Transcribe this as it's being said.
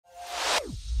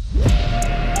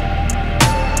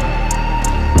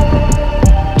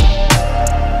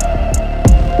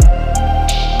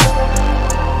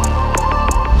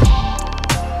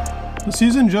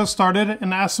season just started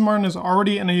and Aston Martin is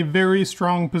already in a very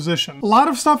strong position. A lot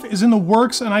of stuff is in the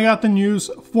works and I got the news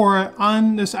for it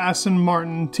on this Aston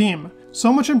Martin team.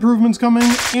 So much improvements coming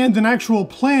and an actual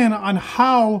plan on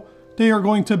how they are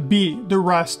going to beat the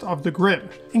rest of the grid,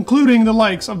 including the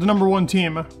likes of the #1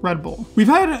 team, Red Bull. We've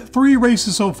had 3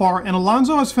 races so far and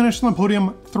Alonso has finished on the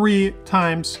podium 3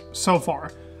 times so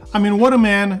far. I mean, what a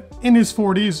man in his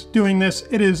 40s doing this.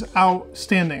 It is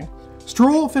outstanding.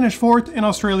 Stroll finished 4th in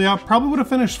Australia, probably would have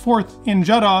finished 4th in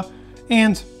Jeddah,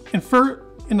 and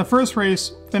in the first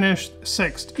race finished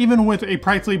 6th, even with a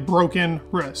practically broken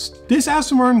wrist. This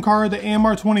Aston Martin car, the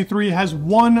AMR 23, has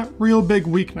one real big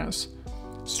weakness: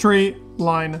 straight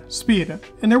line speed.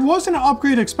 And there was an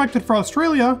upgrade expected for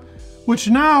Australia, which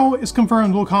now is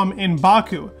confirmed will come in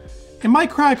Baku. And my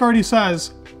crack already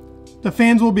says the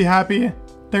fans will be happy.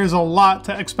 There's a lot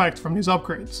to expect from these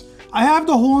upgrades. I have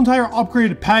the whole entire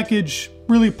upgrade package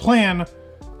really planned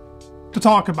to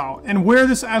talk about and where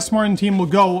this Aston Martin team will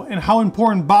go and how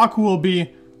important Baku will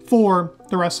be for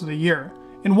the rest of the year.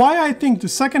 And why I think the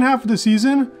second half of the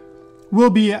season will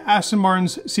be Aston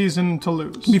Martin's season to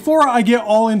lose. Before I get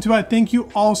all into it, thank you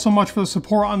all so much for the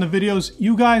support on the videos.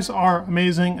 You guys are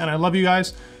amazing and I love you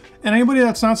guys. And anybody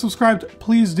that's not subscribed,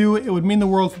 please do. It would mean the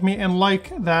world for me, and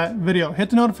like that video. Hit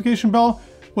the notification bell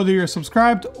whether you're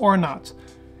subscribed or not.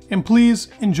 And please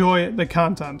enjoy the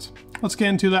content. Let's get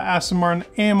into the Aston Martin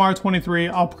AMR 23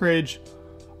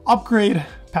 upgrade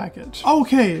package.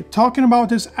 Okay, talking about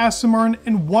this Aston Martin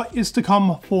and what is to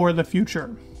come for the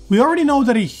future. We already know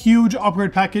that a huge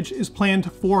upgrade package is planned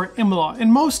for Imola,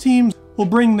 and most teams will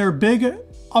bring their big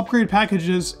upgrade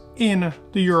packages in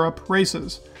the Europe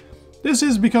races. This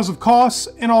is because of costs,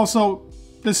 and also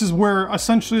this is where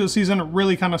essentially the season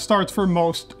really kind of starts for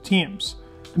most teams.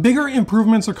 Bigger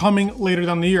improvements are coming later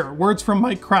down the year. Words from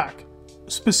Mike Crack.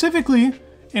 Specifically,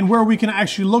 and where we can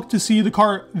actually look to see the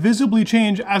car visibly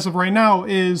change as of right now,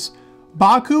 is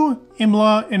Baku,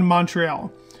 Imola, and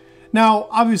Montreal. Now,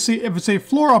 obviously, if it's a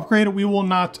floor upgrade, we will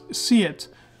not see it.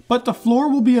 But the floor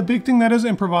will be a big thing that is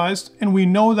improvised, and we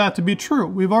know that to be true.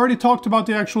 We've already talked about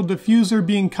the actual diffuser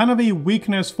being kind of a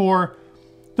weakness for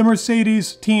the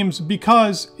Mercedes teams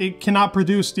because it cannot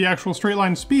produce the actual straight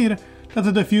line speed that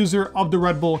the diffuser of the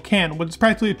Red Bull can, with its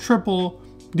practically triple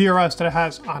DRS that it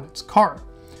has on its car.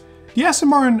 The Aston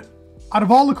Martin, out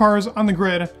of all the cars on the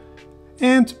grid,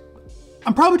 and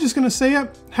I'm probably just going to say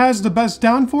it, has the best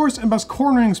downforce and best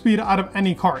cornering speed out of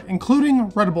any car, including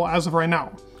Red Bull as of right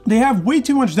now. They have way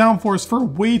too much downforce for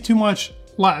way too much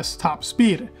less top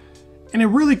speed, and it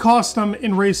really costs them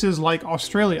in races like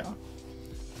Australia.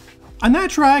 On that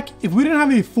track, if we didn't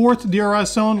have a 4th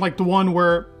DRS zone like the one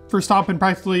where Verstappen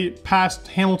practically passed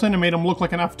Hamilton and made him look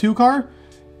like an F2 car,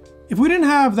 if we didn't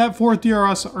have that 4th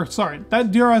DRS, or sorry,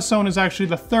 that DRS zone is actually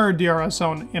the 3rd DRS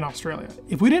zone in Australia.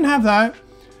 If we didn't have that,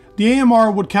 the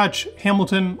AMR would catch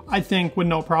Hamilton, I think, with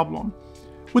no problem.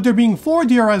 With there being 4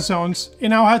 DRS zones, it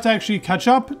now had to actually catch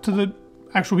up to the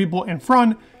actual people in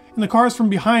front, and the cars from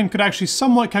behind could actually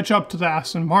somewhat catch up to the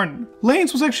Aston Martin.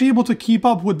 Lance was actually able to keep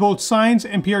up with both Sainz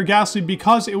and Pierre Gasly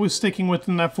because it was sticking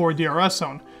within that 4 DRS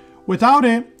zone. Without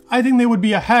it, I think they would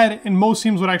be ahead and most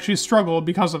teams would actually struggle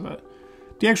because of it.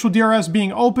 The actual DRS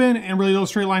being open and really those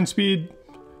straight line speed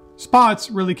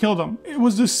spots really killed them. It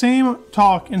was the same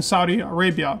talk in Saudi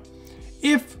Arabia.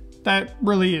 If that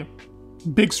really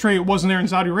big straight wasn't there in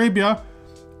Saudi Arabia,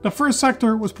 the first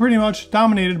sector was pretty much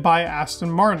dominated by Aston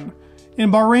Martin.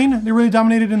 In Bahrain, they really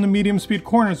dominated in the medium speed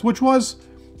corners, which was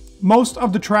most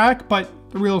of the track, but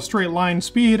the real straight line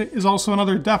speed is also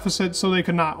another deficit, so they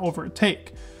could not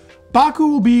overtake. Baku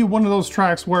will be one of those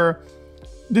tracks where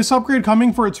this upgrade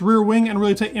coming for its rear wing and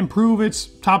really to improve its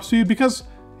top speed, because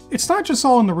it's not just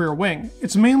all in the rear wing.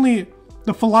 It's mainly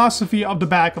the philosophy of the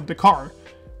back of the car.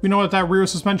 We know that rear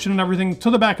suspension and everything to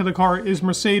the back of the car is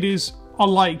Mercedes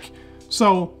alike.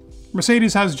 So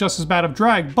Mercedes has just as bad of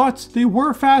drag, but they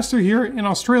were faster here in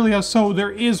Australia, so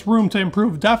there is room to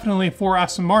improve definitely for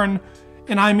Aston Martin,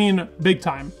 and I mean big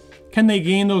time. Can they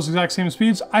gain those exact same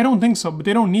speeds? I don't think so, but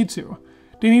they don't need to.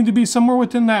 They need to be somewhere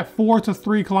within that 4 to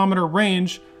 3 kilometer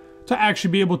range to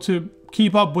actually be able to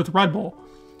keep up with Red Bull.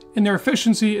 And their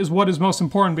efficiency is what is most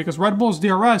important, because Red Bull's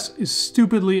DRS is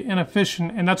stupidly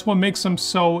inefficient, and that's what makes them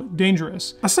so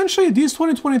dangerous. Essentially, these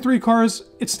 2023 cars,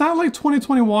 it's not like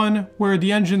 2021 where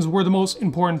the engines were the most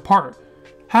important part.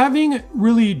 Having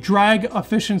really drag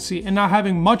efficiency and not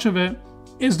having much of it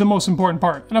is the most important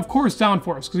part. And of course,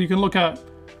 downforce, because you can look at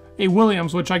a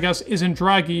Williams, which I guess isn't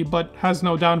draggy, but has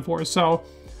no downforce. So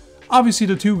obviously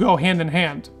the two go hand in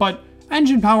hand, but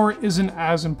engine power isn't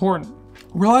as important.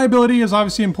 Reliability is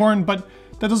obviously important, but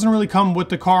that doesn't really come with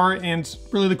the car, and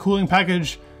really the cooling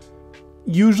package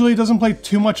usually doesn't play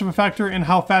too much of a factor in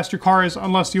how fast your car is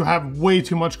unless you have way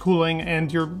too much cooling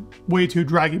and you're way too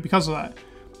draggy because of that.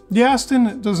 The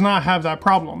Aston does not have that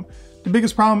problem. The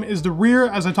biggest problem is the rear,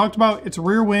 as I talked about, its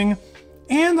rear wing,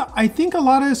 and I think a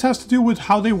lot of this has to do with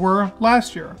how they were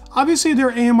last year. Obviously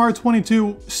their AMR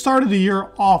 22 started the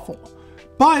year awful,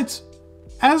 but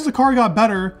as the car got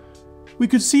better, we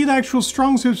could see the actual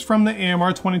strong suits from the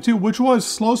AMR 22, which was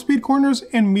slow speed corners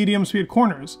and medium speed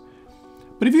corners.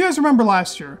 But if you guys remember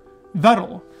last year,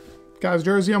 Vettel, guy's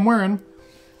jersey I'm wearing,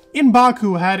 in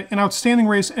Baku had an outstanding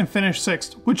race and finished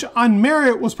 6th, which on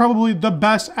merit was probably the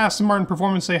best Aston Martin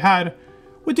performance they had,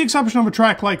 with the exception of a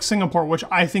track like Singapore, which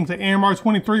I think the AMR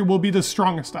 23 will be the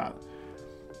strongest at.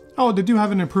 Oh, they do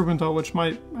have an improvement though, which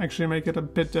might actually make it a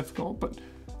bit difficult, but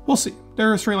we'll see.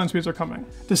 Their straight line speeds are coming.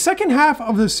 The second half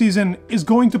of the season is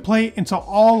going to play into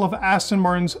all of Aston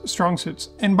Martin's strong suits.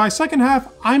 And by second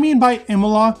half, I mean by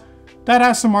Imola, that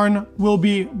Aston Martin will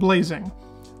be blazing.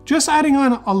 Just adding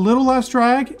on a little less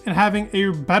drag and having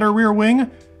a better rear wing,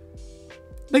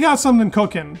 they got something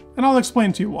cooking, and I'll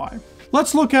explain to you why.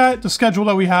 Let's look at the schedule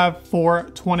that we have for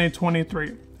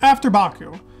 2023 after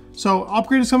Baku. So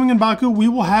upgrade is coming in Baku, we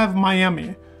will have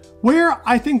Miami, where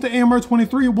I think the AMR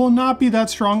 23 will not be that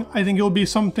strong. I think it will be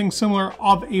something similar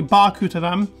of a Baku to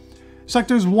them.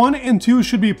 Sectors 1 and 2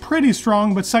 should be pretty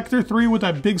strong, but sector 3 with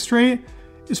that big straight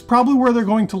is probably where they're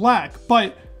going to lack.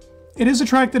 But it is a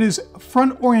track that is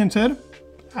front-oriented.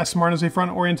 Aston Martin is a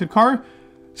front-oriented car.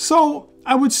 So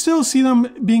I would still see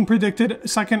them being predicted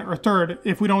 2nd or 3rd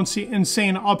if we don't see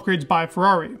insane upgrades by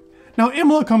Ferrari. Now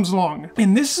Imola comes along,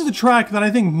 and this is the track that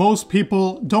I think most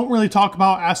people don't really talk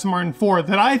about Aston Martin for,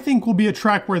 that I think will be a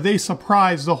track where they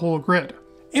surprise the whole grid.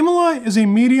 Imola is a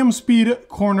medium speed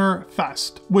corner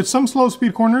fest, with some slow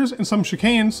speed corners and some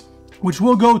chicanes, which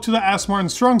will go to the Aston Martin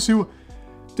strong suit.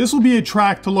 This will be a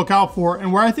track to look out for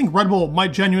and where I think Red Bull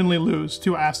might genuinely lose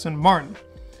to Aston Martin.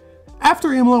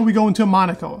 After Imola, we go into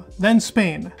Monaco, then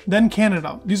Spain, then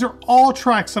Canada. These are all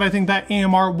tracks that I think that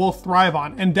AMR will thrive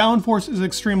on, and downforce is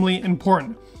extremely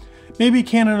important. Maybe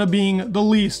Canada being the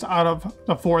least out of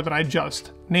the 4 that I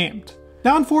just named.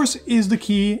 Downforce is the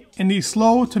key, and the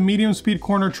slow to medium speed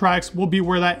corner tracks will be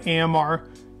where that AMR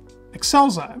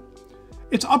excels at.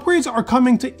 Its upgrades are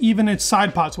coming to even its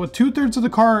side pods. With 2/3 of the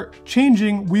car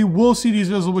changing, we will see these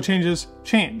visible changes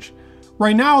change.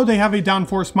 Right now, they have a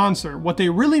downforce monster. What they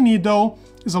really need though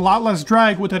is a lot less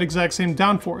drag with that exact same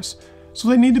downforce. So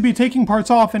they need to be taking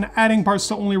parts off and adding parts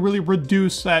to only really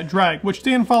reduce that drag, which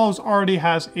Dan Follows already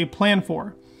has a plan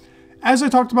for. As I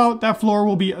talked about, that floor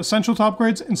will be essential to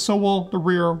upgrades, and so will the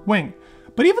rear wing.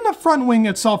 But even the front wing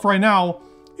itself right now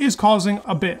is causing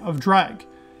a bit of drag.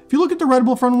 If you look at the Red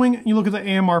Bull front wing and you look at the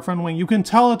AMR front wing, you can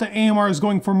tell that the AMR is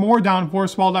going for more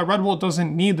downforce while that Red Bull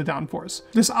doesn't need the downforce.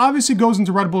 This obviously goes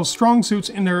into Red Bull's strong suits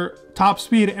in their top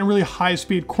speed and really high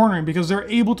speed cornering, because they're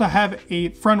able to have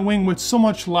a front wing with so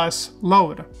much less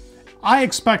load. I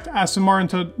expect Aston Martin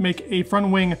to make a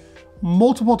front wing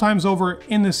multiple times over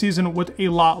in the season with a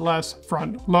lot less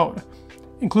front load,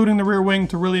 including the rear wing,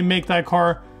 to really make that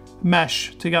car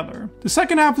mesh together. The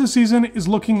second half of the season is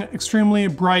looking extremely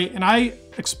bright, and I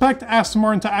expect Aston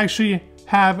Martin to actually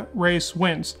have race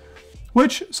wins,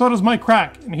 which so does Mike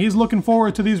Crack, and he's looking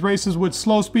forward to these races with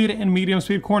slow speed and medium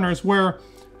speed corners where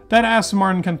that Aston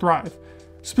Martin can thrive.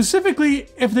 Specifically,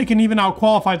 if they can even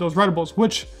out-qualify those Red Bulls,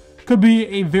 which could be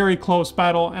a very close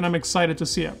battle, and I'm excited to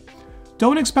see it.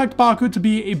 Don't expect Baku to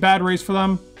be a bad race for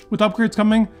them. With upgrades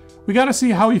coming, we got to see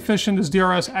how efficient this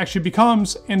DRS actually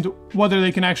becomes and whether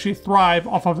they can actually thrive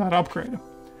off of that upgrade.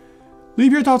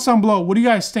 Leave your thoughts down below. What do you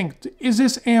guys think? Is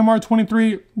this AMR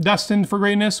 23 destined for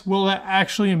greatness? Will it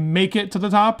actually make it to the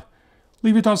top?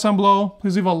 Leave your thoughts down below.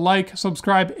 Please leave a like,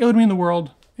 subscribe. It would mean the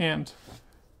world, and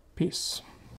peace.